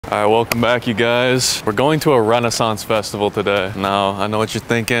All right, welcome back, you guys. We're going to a Renaissance festival today. Now, I know what you're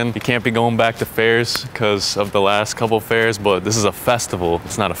thinking. You can't be going back to fairs because of the last couple fairs, but this is a festival.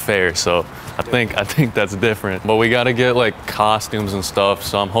 It's not a fair, so I think that's different. But we gotta get like costumes and stuff,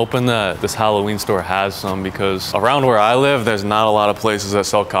 so I'm hoping that this Halloween store has some, because around where I live, there's not a lot of places that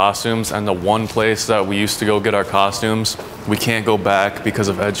sell costumes, and the one place that we used to go get our costumes, we can't go back because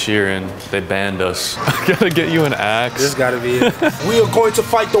of Ed Sheeran. They banned us. I gotta get you an axe. This gotta be it. We are going to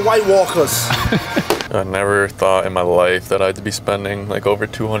fight the White Walkers. I never thought in my life that I'd be spending like over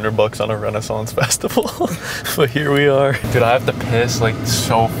 200 bucks on a Renaissance festival. But here we are. Dude, I have to piss like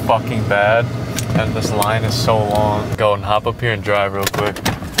so fucking bad. And this line is so long. Go and hop up here and drive real quick.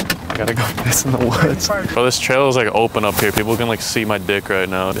 I gotta go piss in the woods. Bro, this trail is like open up here. People can like see my dick right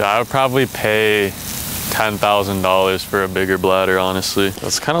now. Yeah, I would probably pay $10,000 for a bigger bladder, honestly.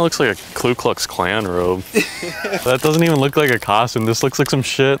 This kind of looks like a Ku Klux Klan robe. That doesn't even look like a costume. This looks like some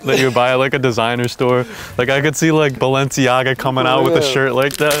shit that you would buy at like a designer store. Like I could see like Balenciaga coming out with a shirt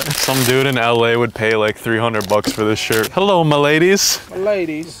like that. Some dude in LA would pay like 300 bucks for this shirt. Hello, my ladies. My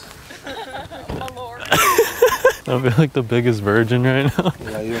ladies. I feel like the biggest virgin right now.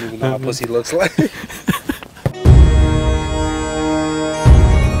 Yeah, you don't even know how pussy looks like.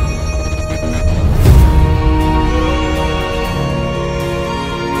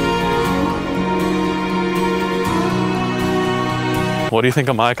 What do you think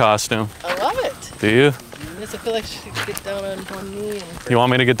of my costume? I love it. Do you? Yes, I feel like she should get down on one knee. And... You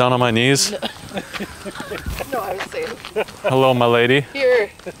want me to get down on my knees? No, no, I was saying. Hello, my lady. Here,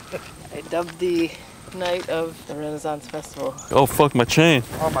 I dubbed the night of the Renaissance Festival. Oh, fuck, my chain.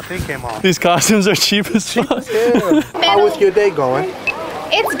 Oh, my thing came off. These costumes are cheap as fuck. Yeah. How was your day going?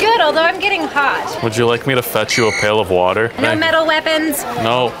 It's good, although I'm getting hot. Would you like me to fetch you a pail of water? No metal weapons?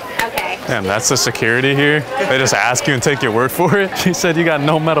 No. Okay. Damn, that's the security here? They just ask you and take your word for it? She said you got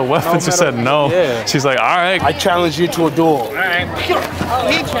no metal weapons. You said no. Yeah. She's like, all right. I challenge you to a duel. All right.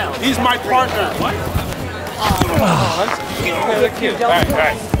 He's my partner. What?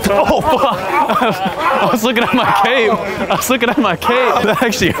 Oh, fuck. I was looking at my cape. That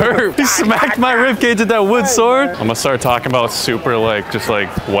actually hurt. He smacked my ribcage with that wood sword. I'm gonna start talking about super just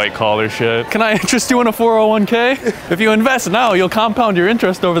white collar shit. Can I interest you in a 401k? If you invest now, you'll compound your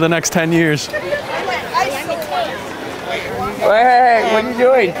interest over the next 10 years. Hey, what are you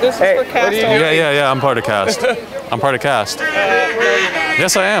doing? This is for cast. Yeah, I'm part of cast. I'm part of cast.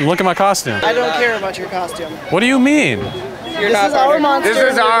 Yes, I am. Look at my costume. I don't care about your costume. What do This you mean? is our monster.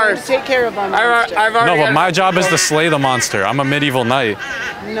 This is ours. Take care of our monster. No, but my job is to slay the monster. I'm a medieval knight.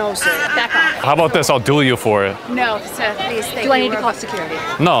 No, sir. Back off. How about this? I'll duel you for it. No, sir, please. Do I need to call security?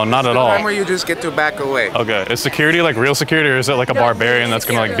 No, not at Time all. where you just get to back away. Okay, is security like real security, or is it like a barbarian that's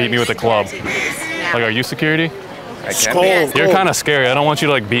gonna like beat me with a club? Like, are you security? I can be. You're kind of scary. I don't want you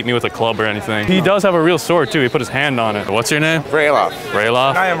to like beat me with a club or anything. He does have a real sword too. He put his hand on it. What's your name? Rayloff.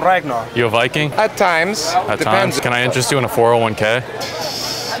 Rayloff? I am Ragnar. You a Viking? At times. At times. Can I interest you in a 401k?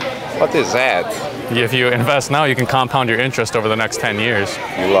 What is that? If you invest now, you can compound your interest over the next 10 years.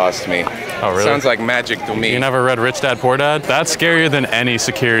 You lost me. Oh, really? Sounds like magic to me. You never read Rich Dad Poor Dad? That's scarier than any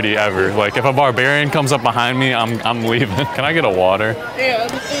security ever. Like, if a barbarian comes up behind me, I'm leaving. Can I get a water? Yeah.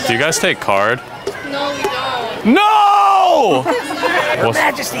 Do you guys take card? No, we don't. No! Her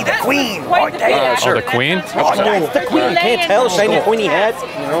Majesty, the Queen. Oh, the Queen? Oh, yeah, it's the Queen. You can't tell. Same Queenie hat.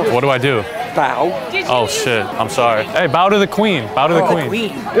 What do I do? Bow. Oh, shit. I'm sorry. Hey, bow to the Queen. Bow to the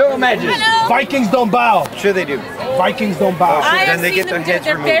Queen. Your Majesty. Vikings don't bow. Sure they do. Vikings don't bow. Then they get their heads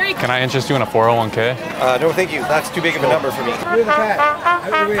removed. Can I interest you in a 401k? No, thank you. That's too big of a number for me.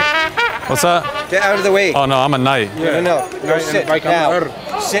 What's that? Get out of the way. Oh, no, I'm a knight. No. Sit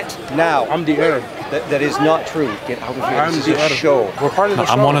now. Sit now. I'm the Arab. That is not true. Get out of here. This is a show. We're part of the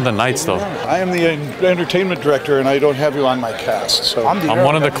show. I'm one of the knights, though. I am the entertainment director, and I don't have you on my cast. So I'm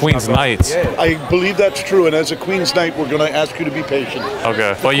one of the Queen's knights. I believe that's true, and as a Queen's knight, we're going to ask you to be patient.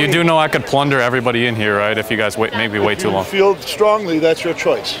 Okay. But you do know I could plunder everybody in here, right? If you guys maybe wait too long. Feel strongly, that's your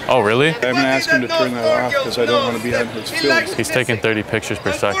choice. Oh, really? I'm going to ask him to turn that off because I don't want to be on his feelings. He's taking 30 pictures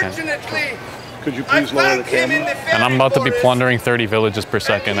per second. Could you please lower the camera? And I'm about to be plundering 30 villages per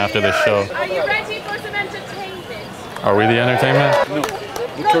second after this show. Are you ready for some entertainment? Are we the entertainment? No,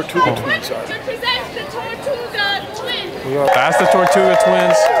 the Tortuga twins are. To present the Tortuga Twins. That's the Tortuga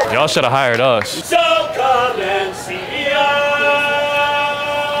Twins? Y'all should have hired us. So come and see us.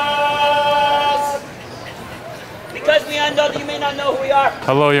 Because we unknown, you may not know who we are.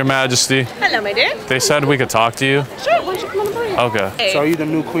 Hello, Your Majesty. Hello, my dear. They said we could talk to you. Sure, why don't you come on board? Okay. So are you the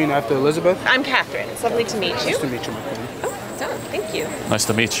new queen after Elizabeth? I'm Catherine. It's lovely to meet you. Nice to meet you, my queen. Oh, so, thank Thank you. Nice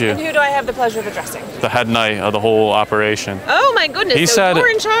to meet you. And who do I have the pleasure of addressing? The head knight of the whole operation. Oh my goodness, He so said, you're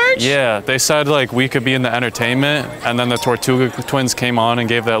in charge? Yeah, they said like we could be in the entertainment, and then the Tortuga twins came on and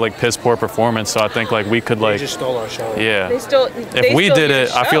gave that like piss poor performance. So I think like we could like. They just stole our show. Yeah. If we did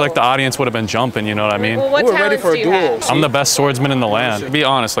it, I feel like the audience would have been jumping. You know what I mean? Well, what We're ready talents for do a you duel. have? I'm the best swordsman in the land. To be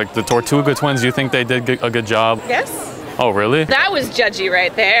honest, like the Tortuga twins, do you think they did a good job? Yes. Oh, really? That was judgy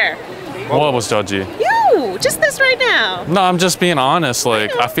right there. What was judgy? You, just this right now. No, I'm just being honest.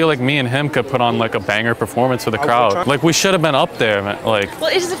 Like, I feel like me and him could put on like a banger performance for the crowd. Like, we should have been up there, man. Like, Well,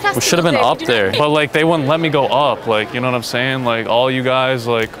 it is a festival. we should have been day. up We do there. not- But like, they wouldn't let me go up. Like, you know what I'm saying? Like, all you guys,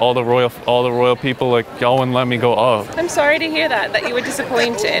 like all the royal people, like y'all wouldn't let me go up. I'm sorry to hear that you were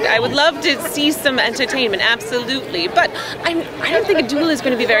disappointed. I would love to see some entertainment, absolutely. But I don't think a duel is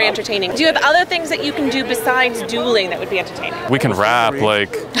going to be very entertaining. Do you have other things that you can do besides dueling that would be entertaining? We can rap,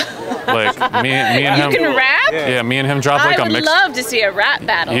 like me and him. You can rap? Yeah, me and him drop like I a would mix. love to see a rap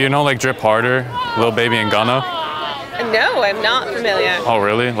battle. You know, like Drip Harder, Lil Baby and Gunna. No, I'm not familiar. Oh,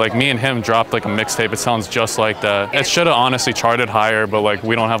 really? Like me and him dropped like a mixtape. It sounds just like that. It should have honestly charted higher, but like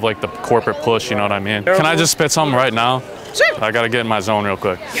we don't have like the corporate push. You know what I mean? Can I just spit something right now? Sure. I gotta get in my zone real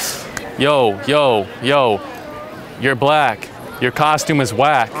quick. Yo, you're black. Your costume is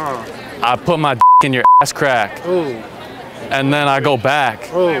whack. I put my in your ass crack. Ooh. And then I go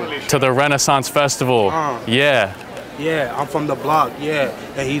back Ooh. to the Renaissance Festival. Yeah. Yeah, I'm from the block. Yeah,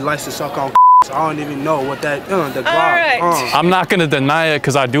 and he likes to suck on. So I don't even know what that. The block. right. I'm not gonna deny it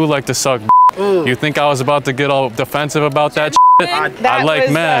because I do like to suck. Ooh. You think I was about to get all defensive about that? That I like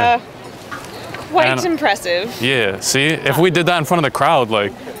was, men. Quite And- impressive. Yeah. See, if we did that in front of the crowd,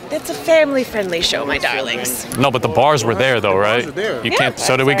 like. It's a family-friendly show, my darlings. No, but the bars were there though, right? were there. You Yeah, can't.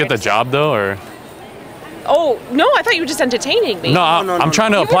 So did we get the job though, or? Oh no, I thought you were just entertaining me. No, I'm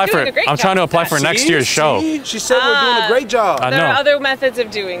trying to You were apply for. doing a great I'm trying to job. apply for next year's show. She said we're doing a great job. I There are know. other methods of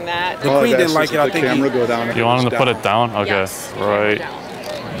doing that. The queen didn't like it. I think. camera go down. You want him to put it down? Okay, Yes. right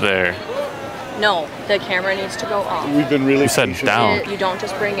there. No, the camera needs to go off. We've been really. You said patient. down. You don't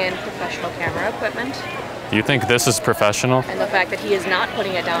just bring in professional camera equipment. You think this is professional? And the fact that he is not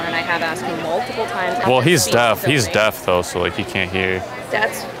putting it down, and I have asked him multiple times. Well, after he's speaking deaf. to He's me. deaf though, so like he can't hear.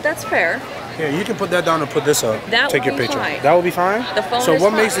 That's fair. Yeah, you can put that down and put this up. That Take would your be picture. fine. That will be fine. The phone So is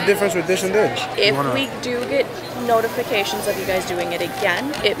what makes the fine. difference with this and this? If You wanna- we do get notifications of you guys doing it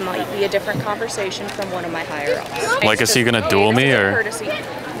again, it might be a different conversation from one of my higher ups. Like, is he gonna duel me, or? Courtesy,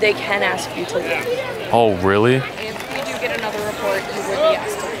 they can ask you to leave. Oh, really? If you do get another report, you would be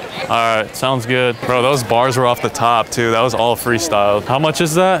asked to leave. All right, sounds good. Bro, those bars were off the top too. That was all freestyle. How much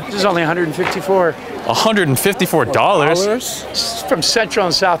is that? This is only 154. $154. This is from Central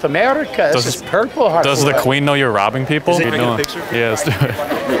and South America. This is purple heart. Does the queen know you're robbing people? Is it- What Can I you get a doing? picture? Yeah, let's do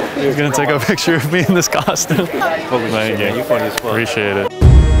it. He's gonna take a picture of me in this costume. Thank you. You funny as fuck. Appreciate it.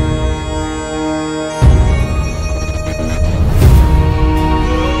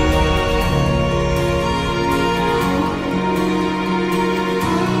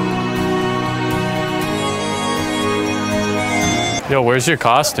 Yo, where's your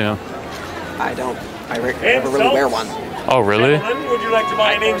costume? I don't. I never really wear one. Oh, really? Gentlemen, would you like to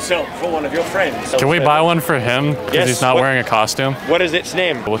buy an insult for one of your friends? Can we buy one for him? Because Yes, he's not what- wearing a costume. What is its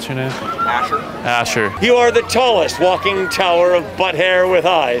name? What's your name? Asher. Asher. You are the tallest walking tower of butt hair with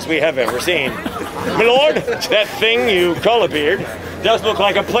eyes we have ever seen. My lord, that thing you call a beard does look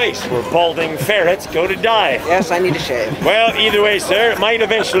like a place where balding ferrets go to die. Yes, I need a shave. Well, either way, sir, it might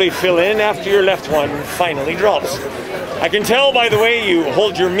eventually fill in after your left one finally drops. I can tell by the way you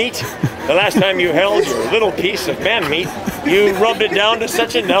hold your meat. The last time you held your little piece of man meat, you rubbed it down to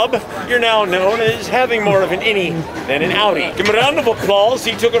such a nub, you're now known as having more of an innie than an outie. Give him a round of applause.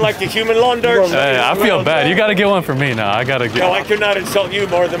 He took it like the human lawn dart. Hey, I feel bad. You gotta get one for me now. I gotta get. No, I could not insult you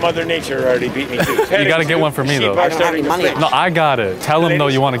more than Mother Nature already beat me to. You gotta get one for me though. I don't have any money. No, I got it. Tell him though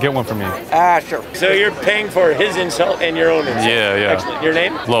you want to get one for me. Sure. So you're paying for his insult and your own insult. Yeah, yeah. Excellent. Your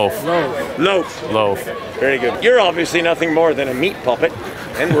name? Loaf. Loaf. Loaf. Very good. You're obviously nothing more than a meat puppet,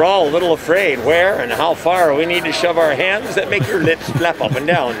 and we're all a little afraid where and how far we need to shove our hands that make your lips flap up and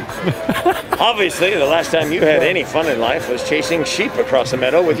down. Obviously, the last time you had any fun in life was chasing sheep across a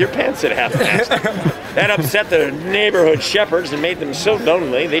meadow with your pants at half-mast. That upset the neighborhood shepherds and made them so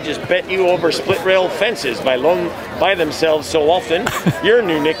lonely they just bent you over split-rail fences by themselves so often. Your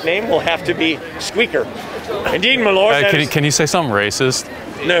new nickname will have to be Squeaker. Indeed, my lord. Hey, that is- can you say something racist?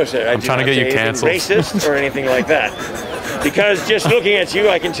 No, sir. I'm trying to get you canceled. Racist or anything like that. Because just looking at you,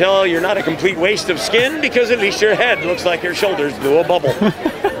 I can tell you're not a complete waste of skin because at least your head looks like your shoulders blew a bubble.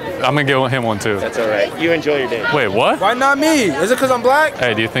 I'm gonna give him one too. That's all right. You enjoy your day. Wait, what? Why not me? Is it because I'm black?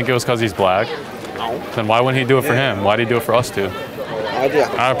 Hey, do you think it was because he's black? No. Then why wouldn't he do it for him? Why did he do it for us too? idea.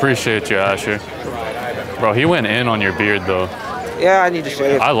 I appreciate you, Asher. Bro, he went in on your beard, though. Yeah, I need to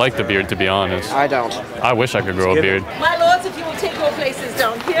shave. I like the beard, to be honest. I don't. I wish I could grow a beard. My lords, if you will take your places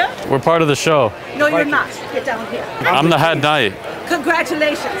down here. We're part of the show. No, you're not. Get down here. I'm the head knight.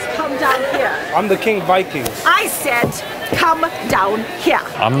 Congratulations. Come down here. I'm the King Vikings. I said, come down here.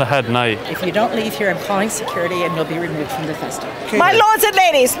 I'm the head knight. If you don't leave here, I'm calling security and you'll be removed from the festival. My lords and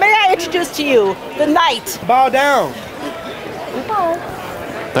ladies, may I introduce to you the knight? Bow down.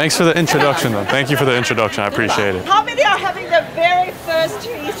 Thanks for the introduction, though. Thank you for the introduction. I appreciate it. How many are having their very first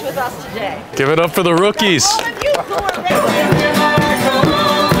feast with us today? Give it up for the rookies. All of you who are ready.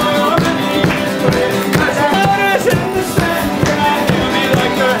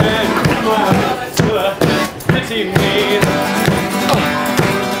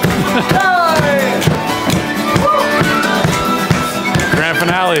 Grand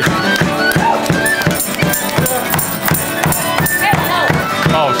finale.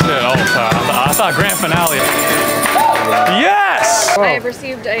 Oh shit, oh sorry. I thought grand finale. Yes! I have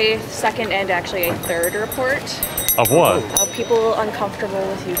received a second and actually a third report Of what? of people uncomfortable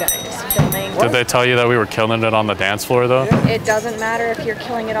with you guys filming. Did they tell you that we were killing it on the dance floor, though? It doesn't matter if you're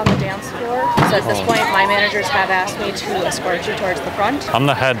killing it on the dance floor. So at this point, my managers have asked me to escort you towards the front. I'm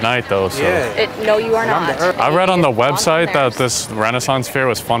the head knight, though, so. No, you are not. I read on the website that this Renaissance Fair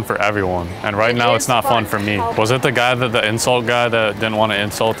was fun for everyone, and right now it's not fun for me. Was it the guy the insult guy that didn't want to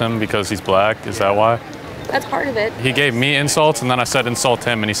insult him because he's black? Is that why? That's part of it. He gave me insults, and then I said insult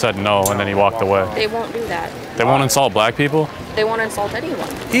him, and he said no, and then he walked away. They won't do that. They won't insult black people? They won't insult anyone.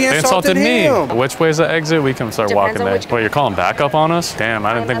 They insulted me. Which way's the exit? We can start Depends walking on there. which- Wait, you're calling backup on us? Damn,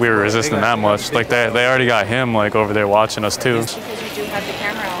 I didn't think we were resisting that much. Like they already got him like over there watching us too. Because you do have the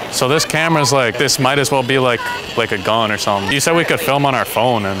camera out. So this camera's like, this might as well be like a gun or something. You said we could film on our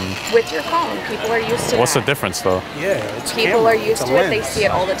phone, and With your phone, people are used to what's the that. difference though? Yeah, it's People are used to it. They see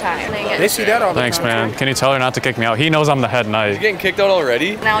it all the time. They see that all the Thanks, time. man. Can you tell her not to kick me out? He knows I'm the head knight. Getting kicked out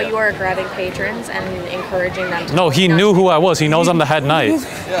already? Now you are grabbing patrons and encouraging them to No, he knew who I was. He knows I'm the head knight.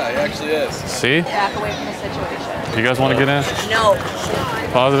 Yeah, he actually is. See? back away from the situation. You guys want to get in? No.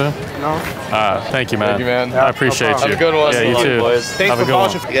 Positive? No. Thank you, man. Thank you, man. I appreciate you. Have a good one. Yeah, you Love you, too. boys. Have a good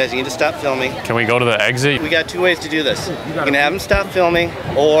one. You guys need to stop filming. Can we go to the exit? We got two ways to do this. You can have them stop filming,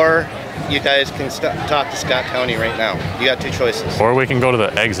 or you guys can talk to Scott County right now. You got two choices. Or we can go to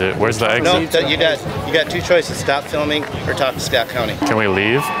the exit. Where's the exit? No, you got two choices. Stop filming or talk to Scott County. Can we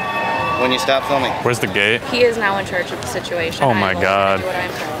leave? When you stop filming. Where's the gate? He is now in charge of the situation. Oh my God.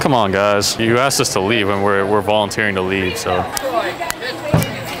 Come on, guys. You asked us to leave, and we're volunteering to leave, so.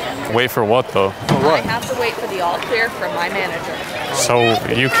 Wait for what, though? I have to wait for the all clear from my manager. So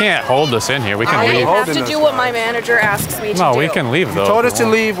you can't hold us in here. We can I leave. have to do what my manager asks me to do. No, we can leave, though. You told us to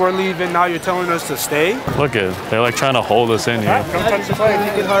leave, we're leaving. Now you're telling us to stay? Look at, they're like trying to hold us in here. Don't touch the plate.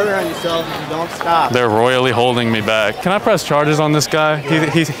 Make it harder on yourself if you don't stop. They're royally holding me back. Can I press charges on this guy?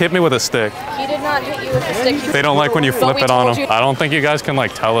 He hit me with a stick. He did not hit you with a stick. They don't like when you But flip we it on told them. you- I don't think you guys can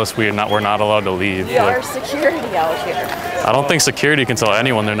like tell us we're not allowed to leave. We are Like, security out here. I don't think security can tell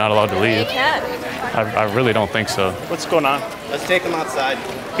anyone they're not allowed to They leave. can. I really don't think so. What's going on? Let's take him outside.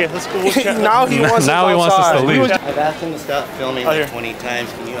 Okay, let's go. We'll chat. Now he wants Now he wants us to leave. I've asked him to stop filming Oh, here. like 20 times.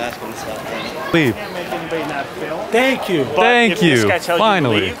 Can you ask him to stop filming? Leave. Thank you. Thank you.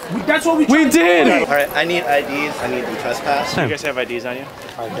 Finally. That's what we did. All right, I need IDs. I need them trespass. You guys have IDs on you?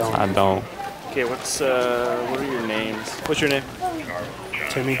 I don't. Okay, what are your names? What's your name?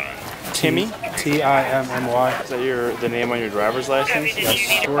 Timmy. Timmy? Timmy. Is that the name on your driver's license?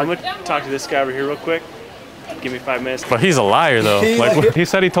 Yes. I'm gonna talk to this guy over here real quick. Give me 5 minutes. But he's a liar, though. Like he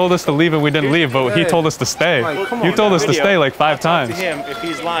said, he told us to leave and we didn't leave, but he told us to stay. You told us to stay like 5 times. To him, if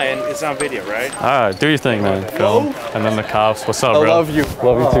he's lying, it's on video, right? All right, do your thing, man. Film. And then the cops. What's up, bro? I love you.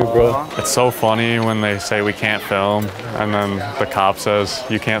 Love you too, bro. It's so funny when they say we can't film, and then the cop says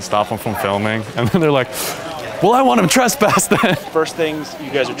you can't stop them from filming, and then they're like, well, I want him trespassed then. First things,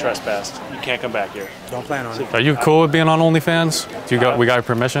 you guys are trespassed. You can't come back here. Don't plan on it. Are you cool with being on OnlyFans? We got your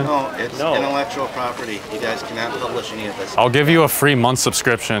permission? No, it's intellectual property. You guys cannot publish any of this. I'll give you a free month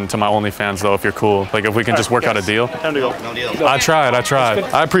subscription to my OnlyFans, though, if you're cool. Like, if we can just work out a deal. Time to go. No deal. I tried.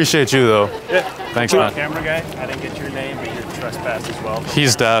 I appreciate you, though. Yeah. Thanks, man. Camera guy, I didn't get your name, but you're trespassed as well.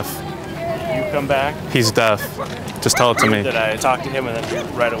 He's deaf. You come back. He's deaf. Just tell it to me. That I talked to him and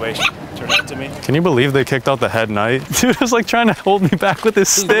then right away she turned out to me. Can you believe they kicked out the head knight? Dude was like trying to hold me back with his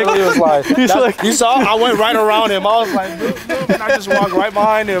stick. He was like, He's like, you saw? I went right around him. I was like, boop, boop, and I just walked right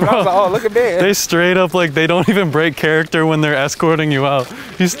behind him. And I was like, oh, look at me. They straight up, like, they don't even break character when they're escorting you out.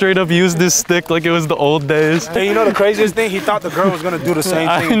 He straight up used his stick like it was the old days. And you know the craziest thing? He thought the girl was gonna do the same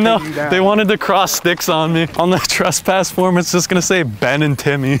thing. I know. And take you down. They wanted to cross sticks on me. On the trespass form, it's just gonna say Ben and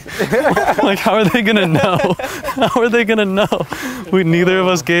Timmy. Like, how are they gonna know? How are they gonna know? Neither of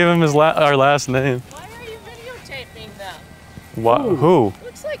us gave him our last name. Why are you videotaping them? What? Who?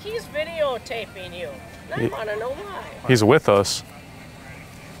 Looks like he's videotaping you. I want to know why. He's with us.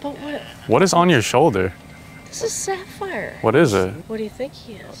 But what? What is on your shoulder? This is Sapphire. What is it? What do you think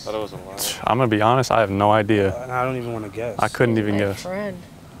he is? I thought it was a lion. I'm gonna be honest, I have no idea. I don't even want to guess. I couldn't even My guess. friend.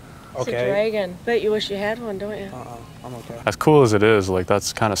 It's Okay. a dragon. Bet you wish you had one, don't you? I'm okay. As cool as it is, like,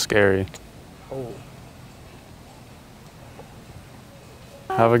 that's kind of scary. Oh.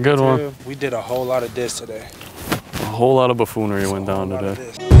 Have a good one. We did a whole lot of this today. A whole lot of buffoonery went down today.